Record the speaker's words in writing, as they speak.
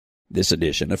This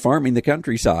edition of Farming the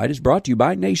Countryside is brought to you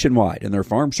by Nationwide and their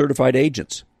farm-certified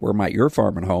agents. Where might your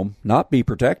farm and home not be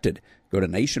protected? Go to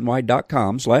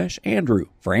nationwide.com/Andrew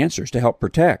for answers to help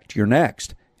protect your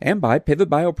next. And by Pivot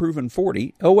BioProven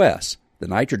 40 OS, the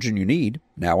nitrogen you need,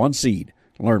 now on seed.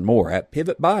 Learn more at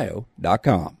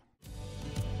pivotbio.com.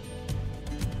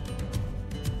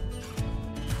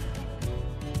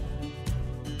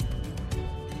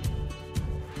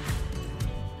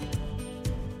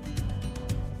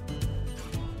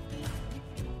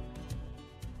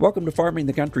 Welcome to Farming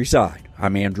the Countryside.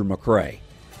 I'm Andrew McCrae.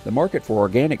 The market for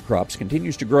organic crops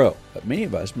continues to grow, but many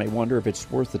of us may wonder if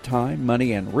it's worth the time,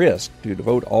 money, and risk to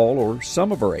devote all or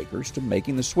some of our acres to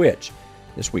making the switch.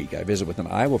 This week, I visit with an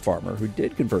Iowa farmer who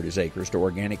did convert his acres to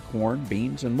organic corn,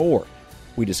 beans, and more.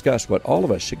 We discuss what all of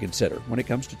us should consider when it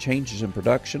comes to changes in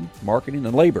production, marketing,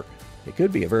 and labor. It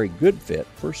could be a very good fit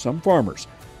for some farmers.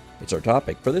 It's our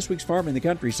topic for this week's Farming the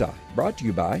Countryside, brought to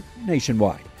you by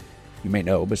Nationwide. You may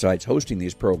know, besides hosting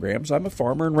these programs, I'm a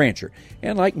farmer and rancher,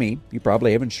 and like me, you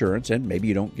probably have insurance and maybe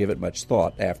you don't give it much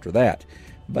thought after that.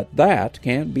 But that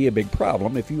can be a big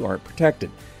problem if you aren't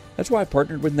protected. That's why I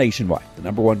partnered with Nationwide, the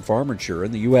 #1 farm insurer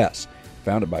in the U.S.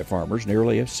 Founded by farmers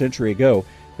nearly a century ago,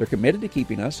 they're committed to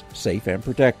keeping us safe and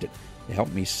protected. They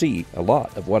helped me see a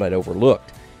lot of what I'd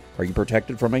overlooked. Are you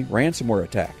protected from a ransomware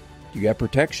attack? Do you have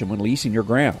protection when leasing your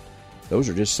ground? Those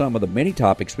are just some of the many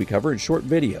topics we cover in short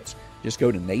videos. Just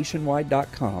go to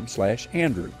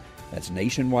nationwide.com/Andrew. That's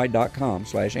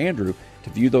nationwide.com/Andrew to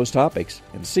view those topics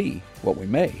and see what we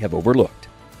may have overlooked.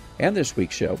 And this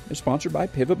week's show is sponsored by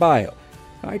Pivot Bio.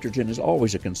 Nitrogen is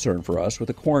always a concern for us with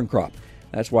a corn crop.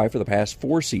 That's why for the past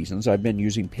 4 seasons I've been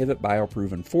using Pivot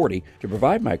BioProven 40 to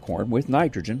provide my corn with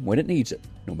nitrogen when it needs it,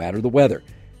 no matter the weather.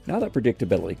 Now that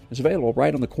predictability is available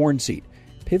right on the corn seed.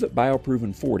 Pivot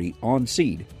BioProven 40 on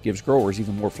seed gives growers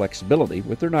even more flexibility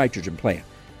with their nitrogen plan.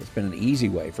 It's been an easy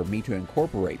way for me to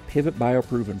incorporate Pivot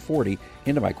BioProven 40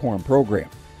 into my corn program.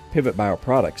 Pivot Bio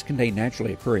products contain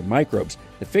naturally occurring microbes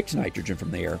that fix nitrogen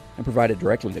from the air and provide it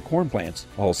directly to corn plants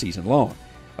all season long.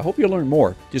 I hope you'll learn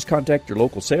more. Just contact your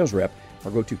local sales rep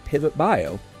or go to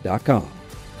pivotbio.com.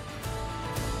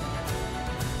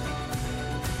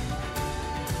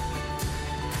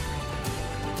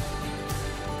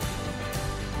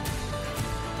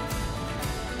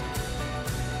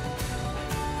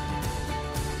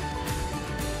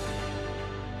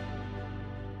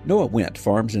 Noah Went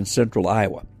farms in central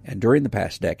Iowa, and during the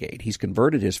past decade, he's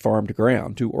converted his farmed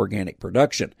ground to organic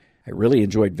production. I really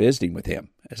enjoyed visiting with him,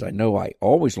 as I know I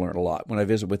always learn a lot when I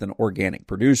visit with an organic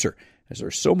producer, as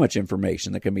there's so much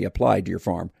information that can be applied to your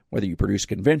farm, whether you produce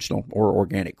conventional or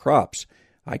organic crops.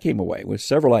 I came away with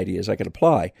several ideas I could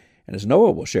apply, and as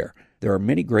Noah will share, there are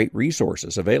many great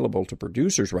resources available to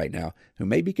producers right now who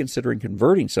may be considering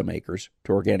converting some acres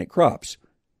to organic crops.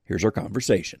 Here's our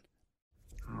conversation.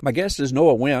 My guest is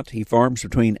Noah Went. He farms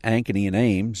between Ankeny and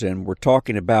Ames, and we're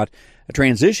talking about a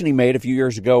transition he made a few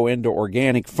years ago into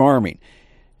organic farming.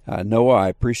 Noah, I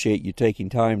appreciate you taking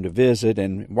time to visit,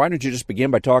 and why don't you just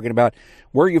begin by talking about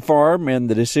where you farm and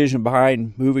the decision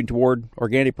behind moving toward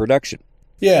organic production?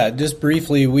 Yeah, just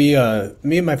briefly, me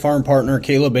and my farm partner,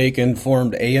 Caleb Aiken,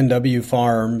 formed A&W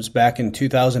Farms back in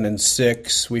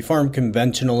 2006. We farmed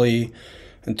conventionally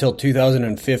until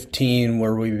 2015,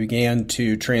 where we began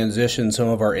to transition some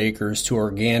of our acres to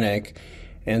organic.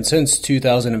 And since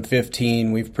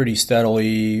 2015, we've pretty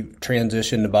steadily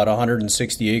transitioned about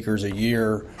 160 acres a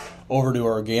year over to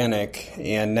organic.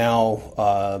 And now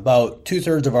about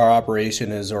 2/3 of our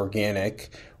operation is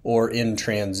organic or in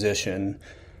transition.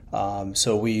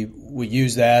 So we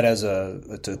use that as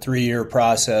it's a 3-year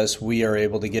process. We are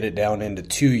able to get it down into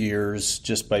 2 years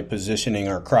just by positioning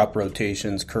our crop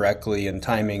rotations correctly and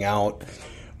timing out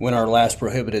when our last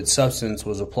prohibited substance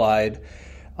was applied.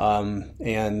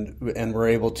 And we're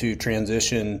able to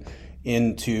transition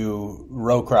into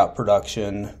row crop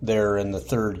production there in the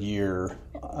 3rd year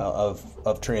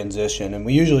of transition. And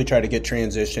we usually try to get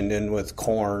transitioned in with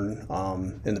corn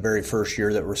in the very first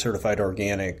year that we're certified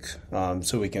organic,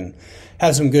 so we can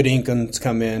have some good incomes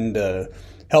come in to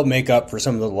help make up for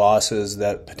some of the losses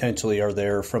that potentially are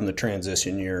there from the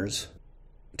transition years.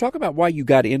 Talk about why you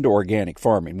got into organic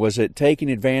farming. Was it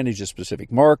taking advantage of specific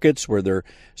markets? Were there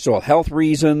soil health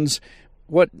reasons?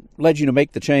 What led you to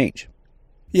make the change?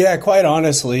 Yeah, quite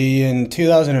honestly, in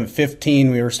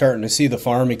 2015, we were starting to see the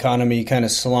farm economy kind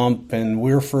of slump, and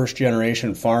we're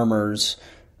first-generation farmers.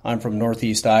 I'm from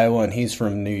Northeast Iowa, and he's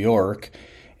from New York.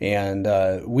 And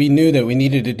we knew that we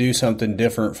needed to do something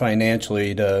different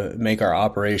financially to make our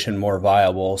operation more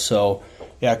viable. So,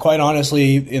 yeah, quite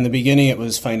honestly, in the beginning, it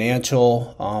was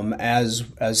financial. As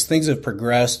things have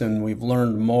progressed and we've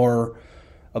learned more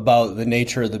about the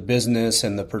nature of the business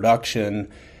and the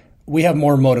production, we have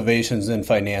more motivations than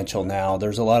financial now.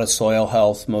 There's a lot of soil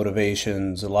health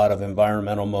motivations, a lot of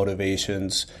environmental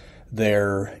motivations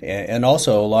there, and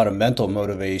also a lot of mental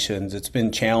motivations. It's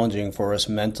been challenging for us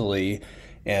mentally,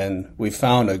 and we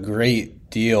found a great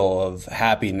deal of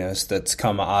happiness that's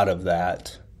come out of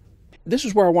that. This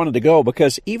is where I wanted to go,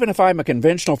 because even if I'm a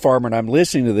conventional farmer and I'm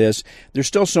listening to this, there's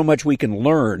still so much we can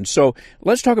learn. So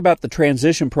let's talk about the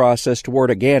transition process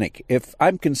toward organic. If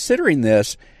I'm considering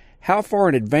this, how far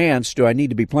in advance do I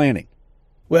need to be planning?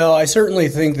 Well, I certainly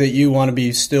think that you want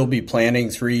to still be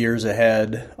planning 3 years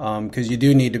ahead, because you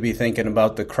do need to be thinking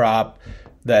about the crop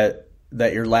that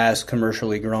your last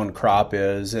commercially grown crop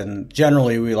is. And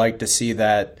generally, we like to see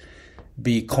that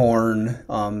be corn,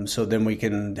 so then we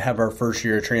can have our first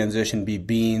year of transition be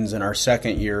beans, and our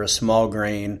second year a small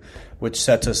grain, which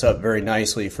sets us up very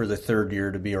nicely for the third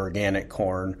year to be organic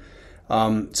corn.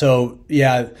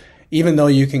 Even though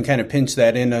you can kind of pinch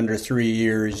that in under 3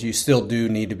 years, you still do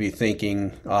need to be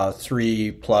thinking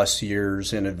 3+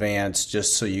 years in advance,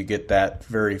 just so you get that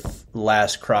very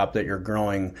last crop that you're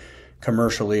growing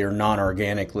commercially or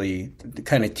non-organically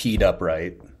kind of teed up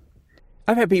right.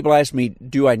 I've had people ask me,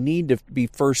 do I need to be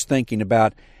first thinking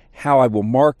about how I will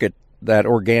market that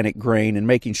organic grain and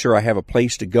making sure I have a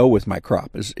place to go with my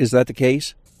crop? Is that the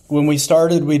case? When we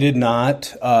started, we did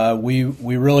not. We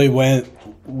really went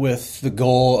with the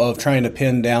goal of trying to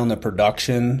pin down the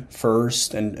production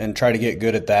first and try to get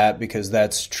good at that, because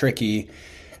that's tricky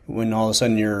when all of a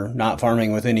sudden you're not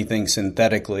farming with anything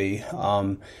synthetically.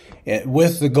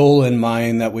 With the goal in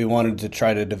mind that we wanted to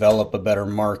try to develop a better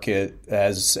market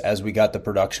as we got the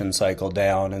production cycle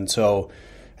down. And so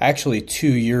actually 2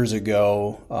 years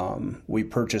ago, we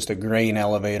purchased a grain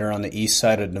elevator on the east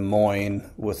side of Des Moines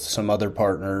with some other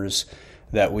partners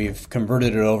that we've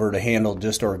converted it over to handle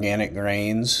just organic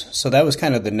grains. So that was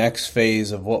kind of the next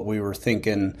phase of what we were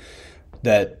thinking,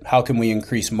 that how can we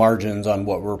increase margins on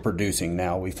what we're producing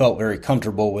now? We felt very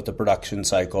comfortable with the production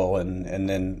cycle, and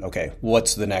then, okay,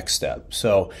 what's the next step?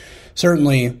 So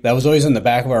certainly that was always in the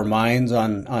back of our minds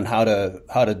on how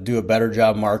to do a better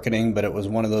job marketing, but it was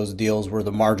one of those deals where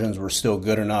the margins were still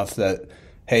good enough that,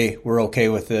 hey, we're okay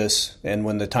with this, and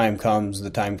when the time comes,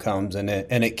 and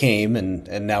it came,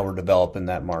 and now we're developing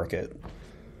that market.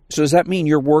 So does that mean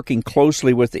you're working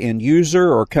closely with the end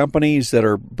user or companies that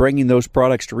are bringing those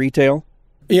products to retail?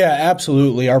 Yeah,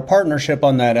 absolutely. Our partnership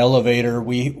on that elevator,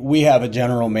 we have a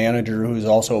general manager who's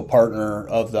also a partner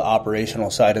of the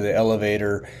operational side of the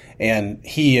elevator, and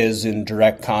he is in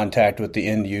direct contact with the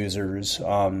end users.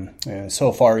 And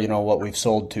so far, what we've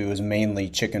sold to is mainly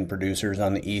chicken producers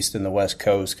on the east and the west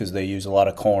coast, because they use a lot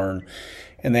of corn,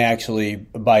 and they actually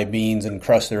buy beans and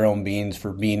crush their own beans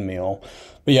for bean meal.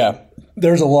 But yeah,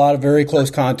 there's a lot of very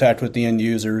close contact with the end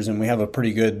users, and we have a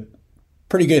pretty good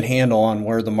handle on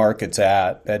where the market's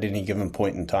at any given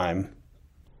point in time.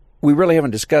 We really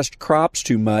haven't discussed crops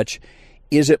too much.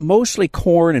 Is it mostly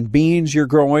corn and beans you're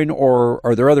growing, or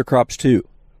are there other crops too?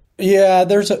 Yeah,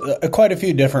 there's quite a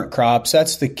few different crops.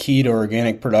 That's the key to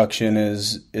organic production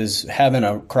is having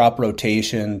a crop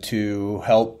rotation to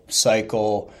help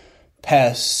cycle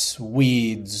pests,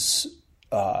 weeds,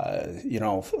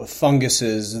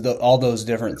 funguses, all those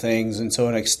different things. And so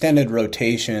an extended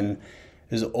rotation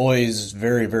is always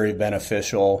very, very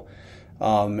beneficial.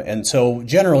 And so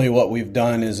generally what we've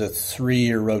done is a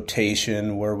 3-year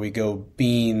rotation where we go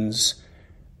beans,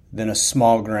 then a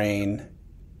small grain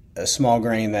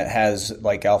that has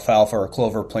like alfalfa or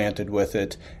clover planted with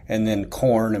it, and then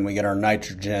corn, and we get our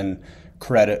nitrogen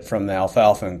credit from the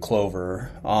alfalfa and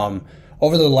clover.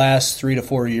 Over the last 3 to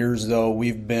 4 years, though,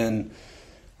 we've been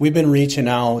reaching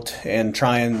out and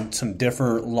trying some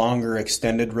different longer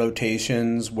extended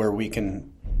rotations where we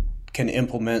can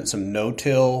implement some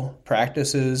no-till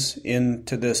practices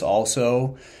into this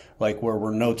also, like where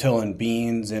we're no-tilling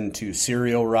beans into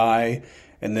cereal rye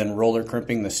and then roller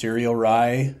crimping the cereal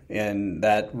rye, and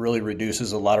that really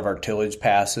reduces a lot of our tillage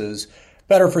passes.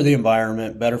 Better for the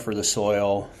environment, better for the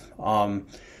soil.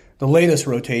 The latest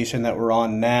rotation that we're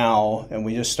on now, and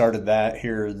we just started that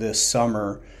here this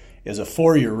summer, is a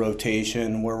 4-year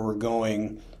rotation where we're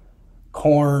going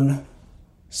corn,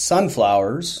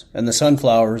 sunflowers, and the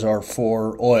sunflowers are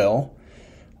for oil,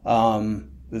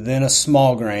 then a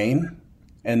small grain,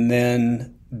 and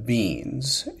then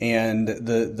beans. And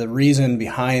the reason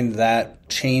behind that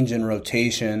change in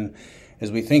rotation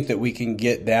is we think that we can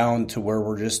get down to where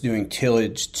we're just doing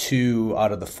tillage 2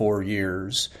 out of the 4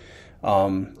 years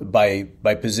by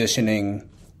positioning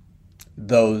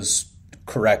those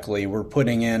correctly. We're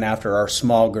putting in, after our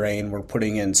small grain, we're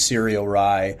putting in cereal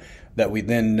rye that we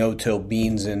then no-till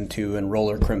beans into and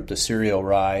roller crimp to cereal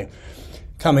rye.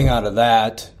 Coming out of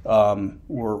that,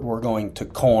 we're going to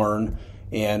corn,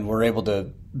 and we're able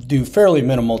to do fairly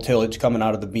minimal tillage coming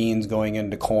out of the beans going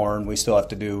into corn. We still have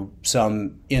to do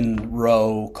some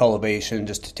in-row cultivation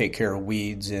just to take care of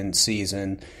weeds in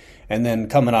season. And then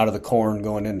coming out of the corn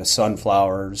going into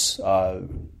sunflowers,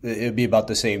 it'd be about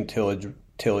the same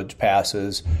tillage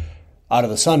passes. Out of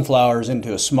the sunflowers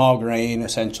into a small grain,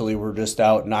 essentially we're just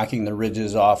out knocking the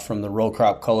ridges off from the row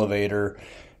crop cultivator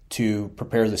to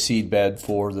prepare the seed bed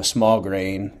for the small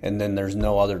grain, and then there's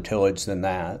no other tillage than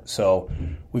that. So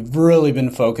we've really been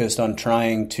focused on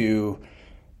trying to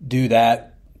do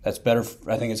that. That's better.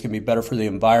 I think it's going to be better for the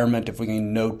environment if we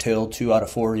can no-till 2 out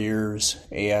of 4 years,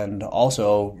 and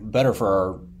also better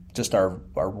for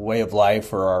our way of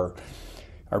life, or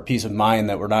our peace of mind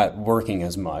that we're not working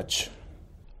as much.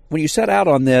 When you set out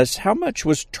on this, how much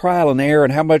was trial and error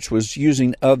and how much was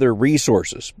using other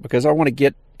resources? Because I want to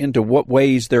get into what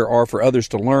ways there are for others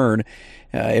to learn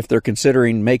if they're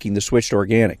considering making the switch to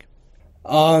organic.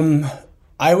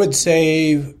 I would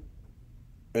say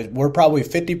we're probably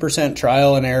 50%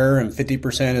 trial and error and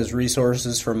 50% is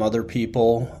resources from other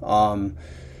people.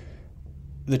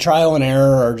 The trial and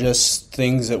error are just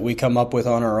things that we come up with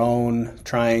on our own,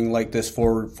 trying like this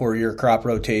four-year crop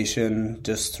rotation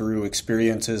just through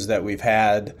experiences that we've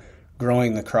had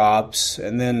growing the crops,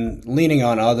 and then leaning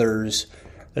on others.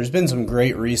 There's been some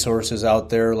great resources out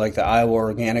there, like the Iowa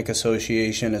Organic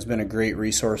Association has been a great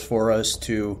resource for us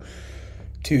to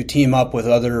team up with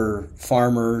other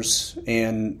farmers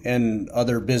and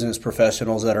other business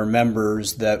professionals that are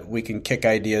members that we can kick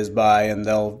ideas by, and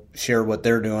they'll share what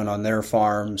they're doing on their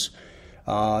farms.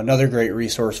 Another great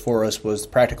resource for us was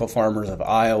Practical Farmers of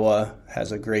Iowa,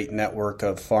 has a great network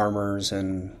of farmers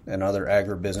and other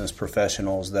agribusiness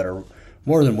professionals that are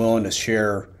more than willing to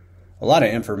share a lot of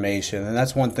information. And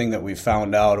that's one thing that we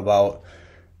found out about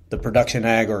the production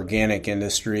ag organic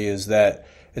industry, is that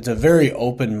it's a very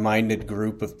open-minded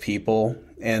group of people,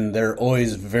 and they're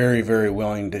always very, very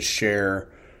willing to share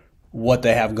what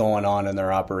they have going on in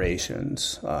their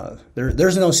operations.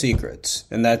 There's no secrets,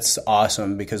 and that's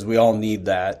awesome because we all need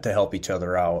that to help each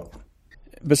other out.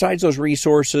 Besides those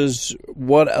resources,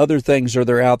 what other things are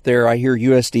there out there? I hear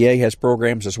USDA has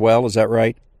programs as well. Is that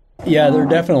right? Yeah, there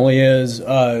definitely is.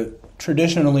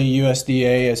 Traditionally,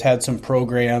 USDA has had some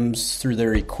programs through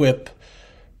their EQIP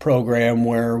program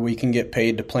where we can get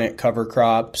paid to plant cover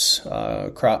crops,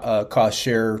 cost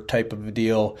share type of a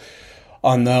deal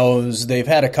on those. They've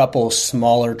had a couple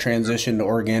smaller transition to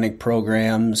organic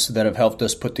programs that have helped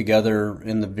us put together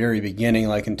in the very beginning,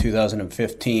 like in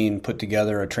 2015, put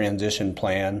together a transition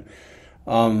plan.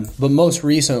 But most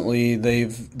recently,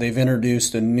 they've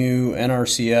introduced a new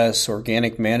NRCS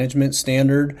organic management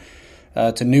standard.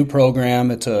 It's a new program.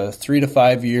 It's a 3 to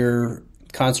 5 year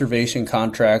conservation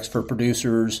contracts for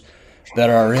producers that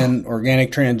are in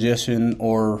organic transition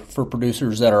or for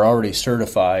producers that are already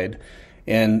certified.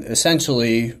 And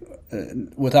essentially,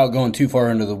 without going too far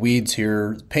into the weeds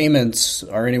here, payments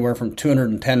are anywhere from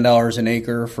 $210 an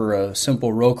acre for a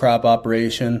simple row crop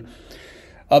operation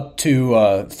up to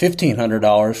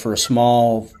 $1,500 for a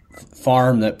small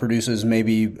farm that produces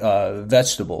maybe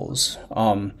vegetables.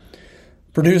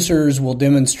 Producers will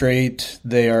demonstrate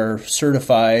they are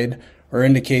certified or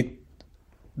indicate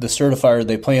the certifier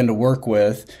they plan to work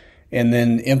with, and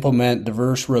then implement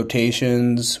diverse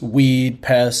rotations, weed,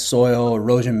 pest, soil,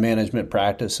 erosion management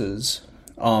practices.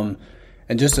 And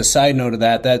just a side note of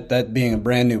that being a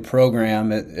brand new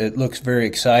program, it looks very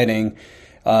exciting.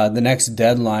 The next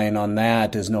deadline on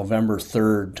that is November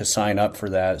 3rd to sign up for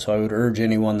that. So I would urge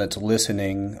anyone that's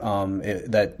listening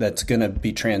that's going to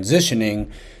be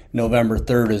transitioning. November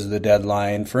 3rd is the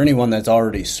deadline. For anyone that's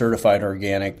already certified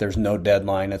organic, there's no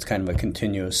deadline. It's kind of a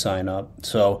continuous sign up.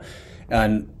 So,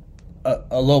 and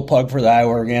a little plug for the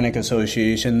Iowa Organic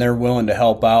Association. They're willing to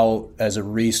help out as a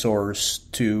resource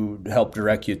to help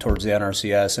direct you towards the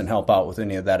NRCS and help out with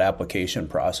any of that application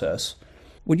process.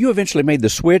 When you eventually made the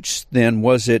switch, then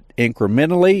was it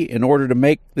incrementally in order to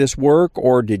make this work,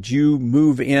 or did you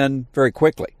move in very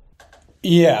quickly?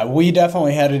 Yeah, we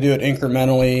definitely had to do it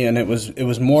incrementally, and it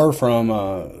was more from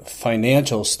a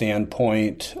financial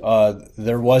standpoint.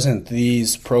 There wasn't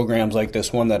these programs like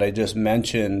this one that I just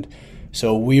mentioned,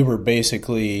 so we were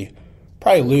basically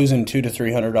probably losing $200 to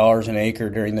 $300 an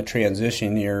acre during the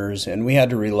transition years, and we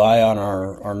had to rely on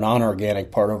our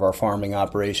non-organic part of our farming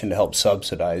operation to help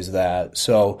subsidize that.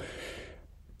 So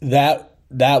that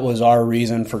that was our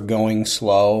reason for going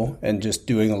slow and just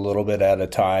doing a little bit at a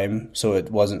time so it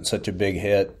wasn't such a big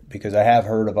hit, because I have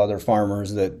heard of other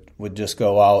farmers that would just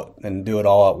go out and do it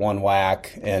all at one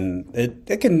whack, and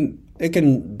it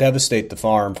can devastate the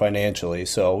farm financially.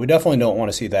 So we definitely don't want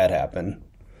to see that happen.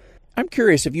 I'm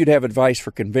curious if you'd have advice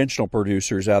for conventional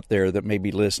producers out there that may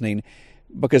be listening,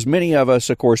 because many of us,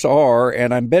 of course, are,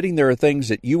 and I'm betting there are things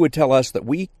that you would tell us that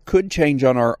we could change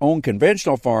on our own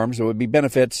conventional farms that would be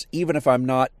benefits, even if I'm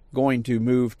not going to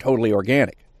move totally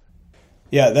organic.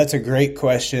 Yeah, that's a great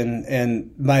question.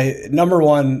 And my number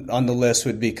one on the list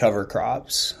would be cover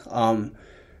crops.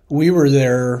 We were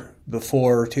there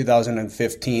before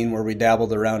 2015 where we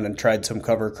dabbled around and tried some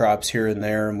cover crops here and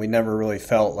there, and we never really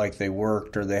felt like they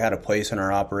worked or they had a place in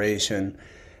our operation.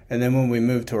 And then when we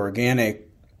moved to organic,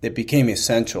 it became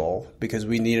essential because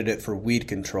we needed it for weed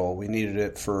control. We needed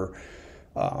it for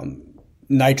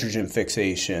nitrogen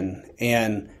fixation.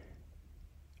 And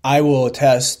I will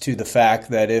attest to the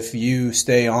fact that if you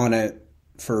stay on it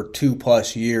for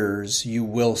 2+ years, you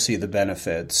will see the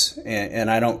benefits.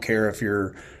 And I don't care if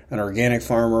you're an organic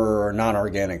farmer or a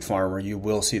non-organic farmer, you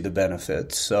will see the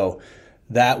benefits. So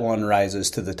that one rises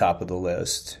to the top of the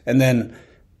list. And then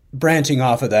branching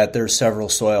off of that, there's several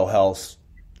soil health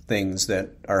things that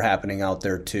are happening out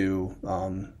there too,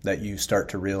 that you start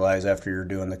to realize after you're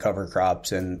doing the cover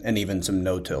crops and even some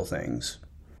no-till things.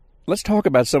 Let's talk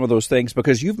about some of those things,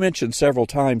 because you've mentioned several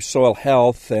times soil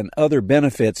health and other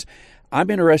benefits. I'm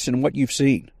interested in what you've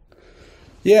seen.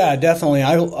 Yeah, definitely.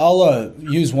 I'll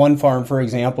use one farm, for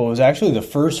example. It was actually the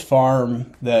first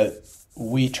farm that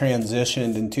we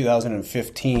transitioned in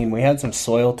 2015. We had some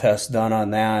soil tests done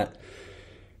on that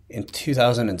in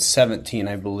 2017,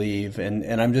 I believe.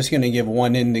 And I'm just going to give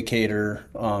one indicator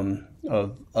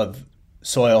of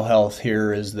soil health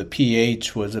here is the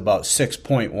pH was about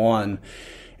 6.1.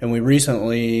 And we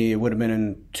recently, it would have been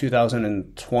in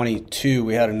 2022,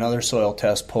 we had another soil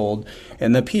test pulled,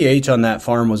 and the pH on that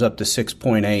farm was up to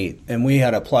 6.8. And we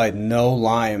had applied no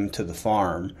lime to the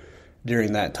farm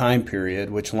during that time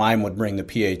period, which lime would bring the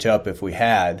pH up if we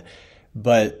had.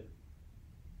 But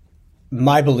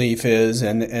my belief is,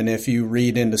 and if you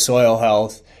read into soil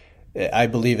health, I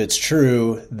believe it's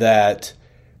true that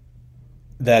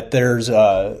there's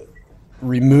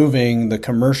removing the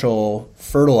commercial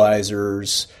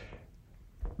fertilizers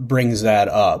brings that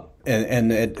up,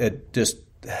 and it just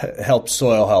helps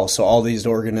soil health. So all these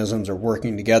organisms are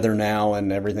working together now,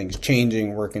 and everything's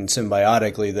changing, working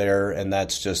symbiotically there, and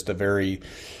that's just a very,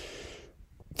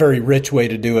 very rich way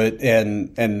to do it.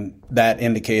 And that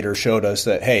indicator showed us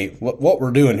that, hey, what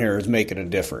we're doing here is making a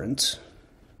difference.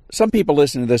 Some people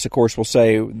listening to this, of course, will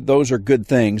say those are good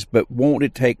things, but won't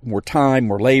it take more time,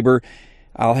 more labor?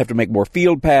 I'll have to make more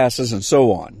field passes and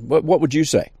so on. What would you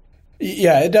say?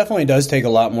 Yeah, it definitely does take a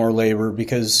lot more labor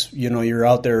because, you're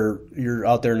out there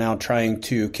now trying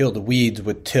to kill the weeds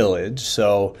with tillage.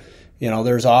 So,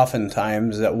 there's often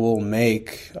times that we'll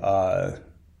make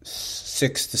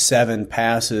 6 to 7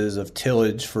 passes of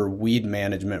tillage for weed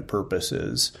management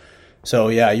purposes. So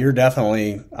yeah, you're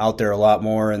definitely out there a lot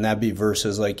more, and that'd be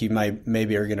versus like you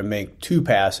maybe are going to make 2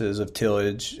 passes of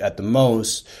tillage at the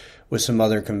most with some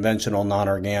other conventional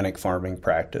non-organic farming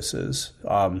practices.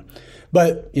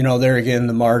 But there again,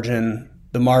 the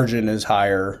margin is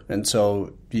higher, and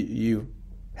so you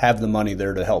have the money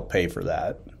there to help pay for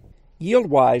that.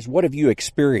 Yield-wise, what have you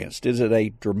experienced? Is it a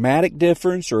dramatic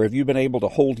difference, or have you been able to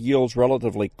hold yields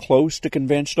relatively close to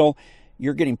conventional?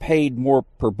 You're getting paid more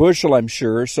per bushel, I'm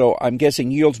sure, so I'm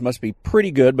guessing yields must be pretty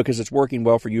good because it's working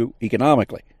well for you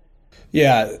economically.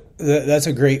 Yeah, that's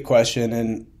a great question,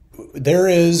 and there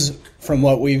is, from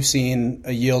what we've seen,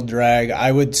 a yield drag.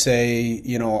 I would say,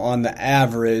 on the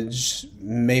average,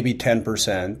 maybe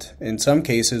 10%. In some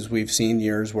cases, we've seen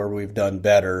years where we've done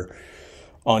better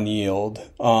on yield.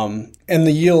 And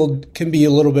the yield can be a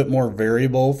little bit more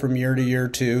variable from year to year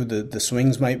too. The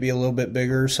swings might be a little bit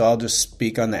bigger. So I'll just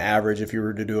speak on the average. If you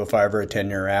were to do a 5 or a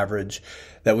 10-year average,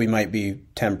 that we might be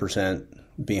 10%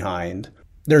 behind.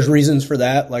 There's reasons for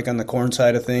that. Like on the corn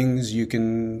side of things, you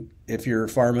can, if you're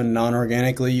farming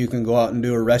non-organically, you can go out and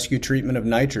do a rescue treatment of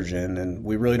nitrogen. And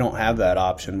we really don't have that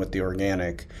option with the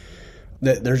organic.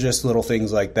 There's just little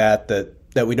things like that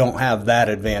we don't have that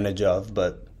advantage of,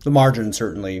 but the margin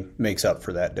certainly makes up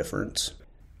for that difference.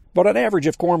 But on average,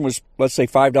 if corn was, let's say,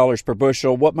 $5 per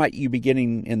bushel, what might you be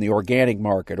getting in the organic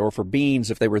market? Or for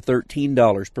beans, if they were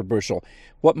 $13 per bushel,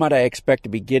 what might I expect to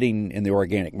be getting in the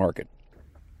organic market?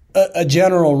 A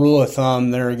general rule of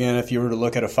thumb there, again, if you were to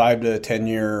look at a 5 to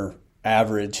 10-year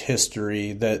average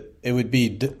history, that it would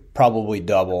be probably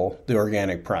double the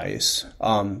organic price.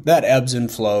 That ebbs and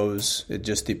flows. It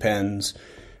just depends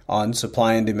on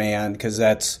supply and demand, because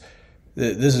this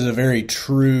is a very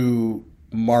true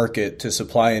market to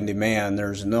supply and demand.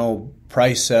 There's no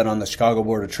price set on the Chicago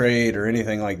Board of Trade or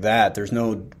anything like that. There's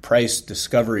no price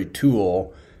discovery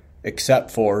tool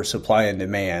except for supply and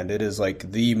demand. It is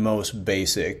like the most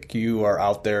basic. You are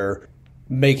out there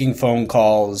making phone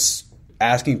calls,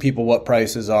 asking people what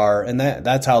prices are, and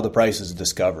that's how the price is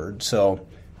discovered. So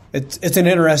it's an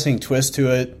interesting twist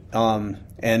to it,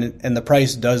 and the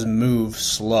price does move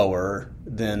slower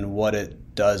than what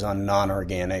it does on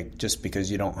non-organic, just because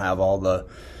you don't have all the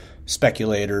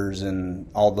speculators and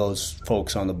all those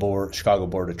folks on the Chicago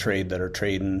Board of Trade that are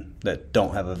trading that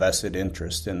don't have a vested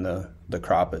interest in the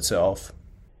crop itself.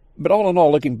 But all in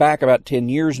all, looking back about 10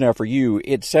 years now for you,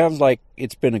 it sounds like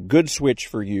it's been a good switch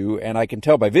for you. And I can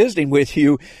tell by visiting with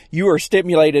you, you are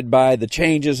stimulated by the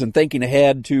changes and thinking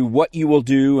ahead to what you will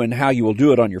do and how you will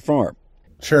do it on your farm.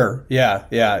 Sure. Yeah.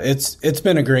 It's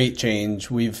been a great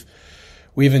change. We've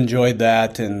enjoyed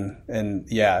that, and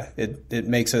yeah, it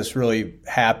makes us really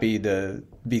happy to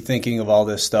be thinking of all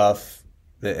this stuff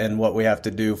and what we have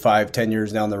to do 5-10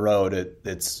 years down the road.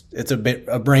 It's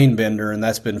a brain bender, and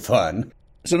that's been fun.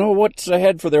 So Noah, what's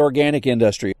ahead for the organic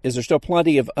industry? Is there still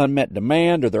plenty of unmet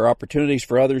demand? Are there opportunities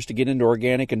for others to get into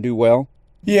organic and do well?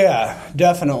 Yeah,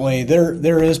 definitely.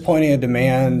 There is plenty of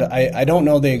demand. I don't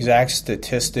know the exact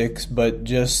statistics, but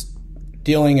just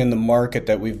dealing in the market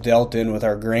that we've dealt in with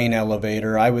our grain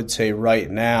elevator, I would say right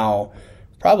now,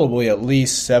 probably at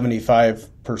least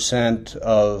 75%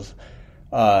 of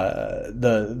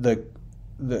the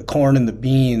corn and the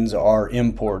beans are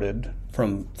imported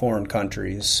from foreign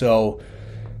countries. So,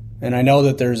 and I know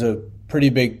that there's a pretty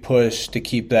big push to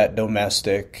keep that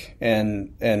domestic,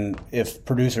 and if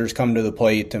producers come to the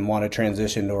plate and want to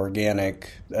transition to organic,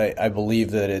 I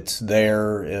believe that it's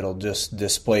there. It'll just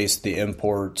displace the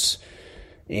imports,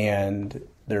 and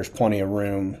there's plenty of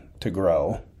room to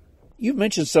grow. You've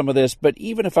mentioned some of this, but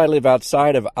even if I live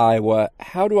outside of Iowa,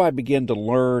 how do I begin to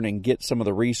learn and get some of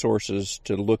the resources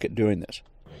to look at doing this?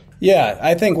 Yeah,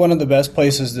 I think one of the best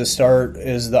places to start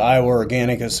is the Iowa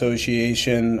Organic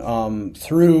Association,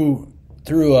 through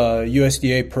a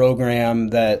USDA program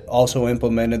that also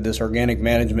implemented this organic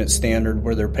management standard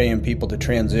where they're paying people to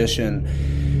transition.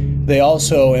 They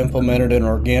also implemented an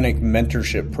organic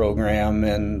mentorship program,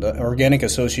 and the Iowa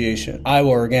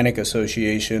Organic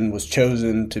Association was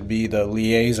chosen to be the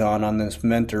liaison on this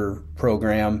mentor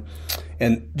program.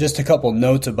 And just a couple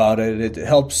notes about it: it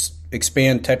helps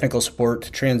expand technical support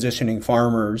to transitioning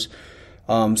farmers,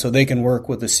 so they can work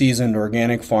with a seasoned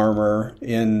organic farmer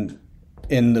in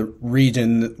the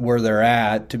region where they're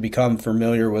at to become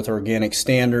familiar with organic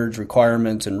standards,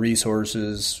 requirements, and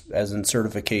resources, as in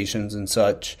certifications and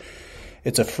such.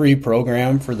 It's a free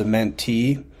program for the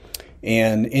mentee,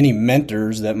 and any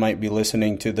mentors that might be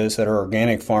listening to this that are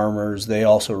organic farmers,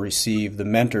 the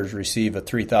mentors receive a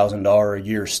 $3,000 a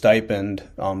year stipend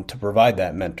to provide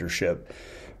that mentorship.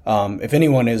 If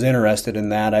anyone is interested in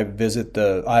that, I visit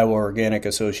the Iowa Organic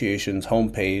Association's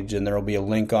homepage, and there will be a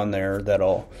link on there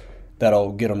that'll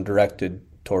get them directed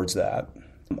towards that.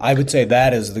 I would say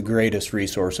that is the greatest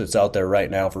resource that's out there right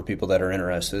now for people that are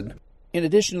interested. In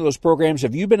addition to those programs,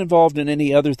 have you been involved in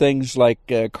any other things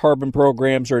like carbon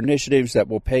programs or initiatives that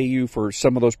will pay you for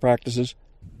some of those practices?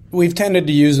 We've tended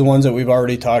to use the ones that we've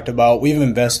already talked about. We've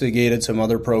investigated some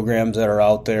other programs that are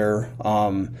out there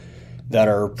that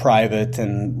are private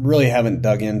and really haven't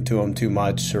dug into them too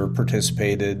much or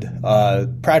participated.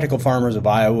 Practical Farmers of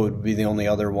Iowa would be the only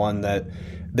other one that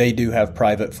they do have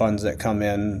private funds that come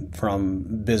in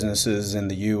from businesses in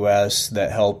the U.S.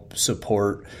 that help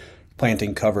support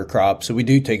planting cover crops. So we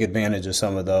do take advantage of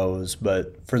some of those,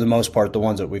 but for the most part, the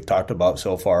ones that we've talked about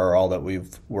so far are all that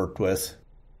we've worked with.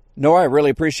 No, I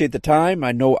really appreciate the time.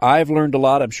 I know I've learned a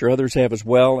lot. I'm sure others have as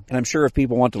well. And I'm sure if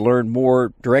people want to learn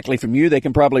more directly from you, they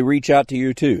can probably reach out to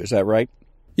you too. Is that right?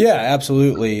 Yeah,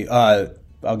 absolutely.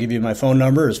 I'll give you my phone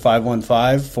number is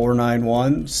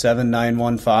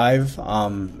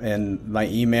 515-491-7915. And my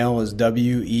email is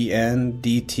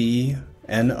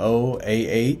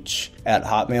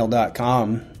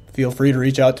wendtnoah@hotmail.com. Feel free to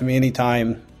reach out to me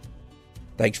anytime.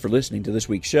 Thanks for listening to this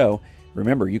week's show.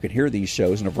 Remember, you can hear these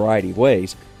shows in a variety of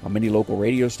ways on many local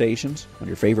radio stations, on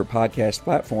your favorite podcast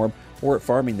platform, or at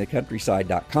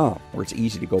farmingthecountryside.com, where it's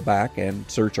easy to go back and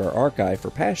search our archive for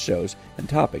past shows and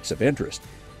topics of interest.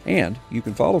 And you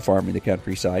can follow Farming the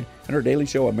Countryside and our daily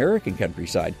show, American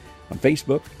Countryside, on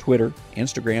Facebook, Twitter,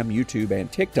 Instagram, YouTube,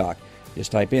 and TikTok.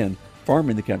 Just type in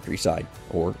Farming the Countryside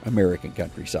or American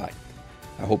Countryside.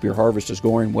 I hope your harvest is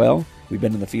going well. We've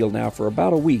been in the field now for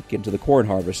about a week into the corn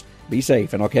harvest. Be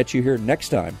safe, and I'll catch you here next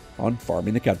time on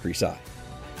Farming the Countryside.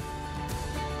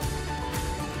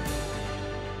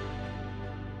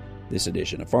 This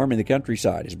edition of Farming the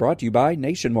Countryside is brought to you by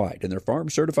Nationwide and their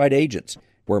farm-certified agents.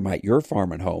 Where might your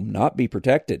farm and home not be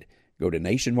protected? Go to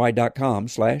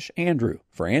nationwide.com/Andrew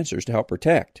for answers to help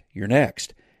protect your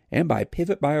next. And by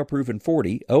Pivot Bioproven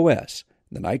 40 OS,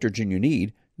 the nitrogen you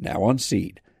need now on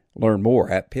seed. Learn more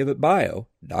at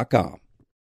pivotbio.com.